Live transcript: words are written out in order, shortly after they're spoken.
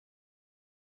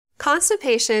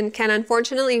Constipation can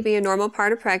unfortunately be a normal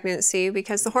part of pregnancy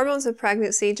because the hormones of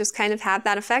pregnancy just kind of have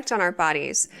that effect on our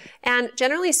bodies. And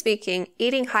generally speaking,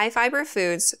 eating high fiber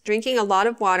foods, drinking a lot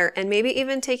of water, and maybe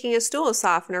even taking a stool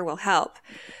softener will help.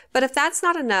 But if that's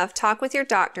not enough, talk with your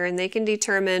doctor and they can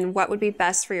determine what would be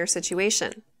best for your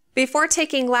situation. Before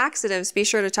taking laxatives, be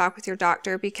sure to talk with your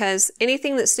doctor because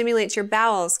anything that stimulates your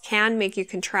bowels can make you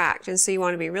contract. And so you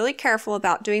want to be really careful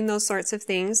about doing those sorts of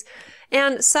things.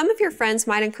 And some of your friends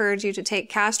might encourage you to take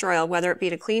castor oil, whether it be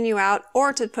to clean you out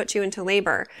or to put you into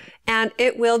labor. And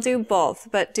it will do both,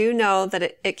 but do know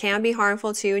that it can be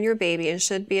harmful to you and your baby and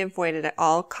should be avoided at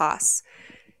all costs.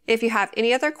 If you have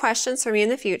any other questions for me in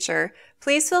the future,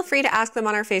 please feel free to ask them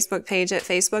on our Facebook page at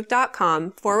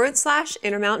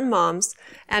facebook.com/IntermountainMoms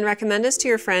and recommend us to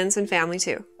your friends and family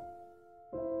too.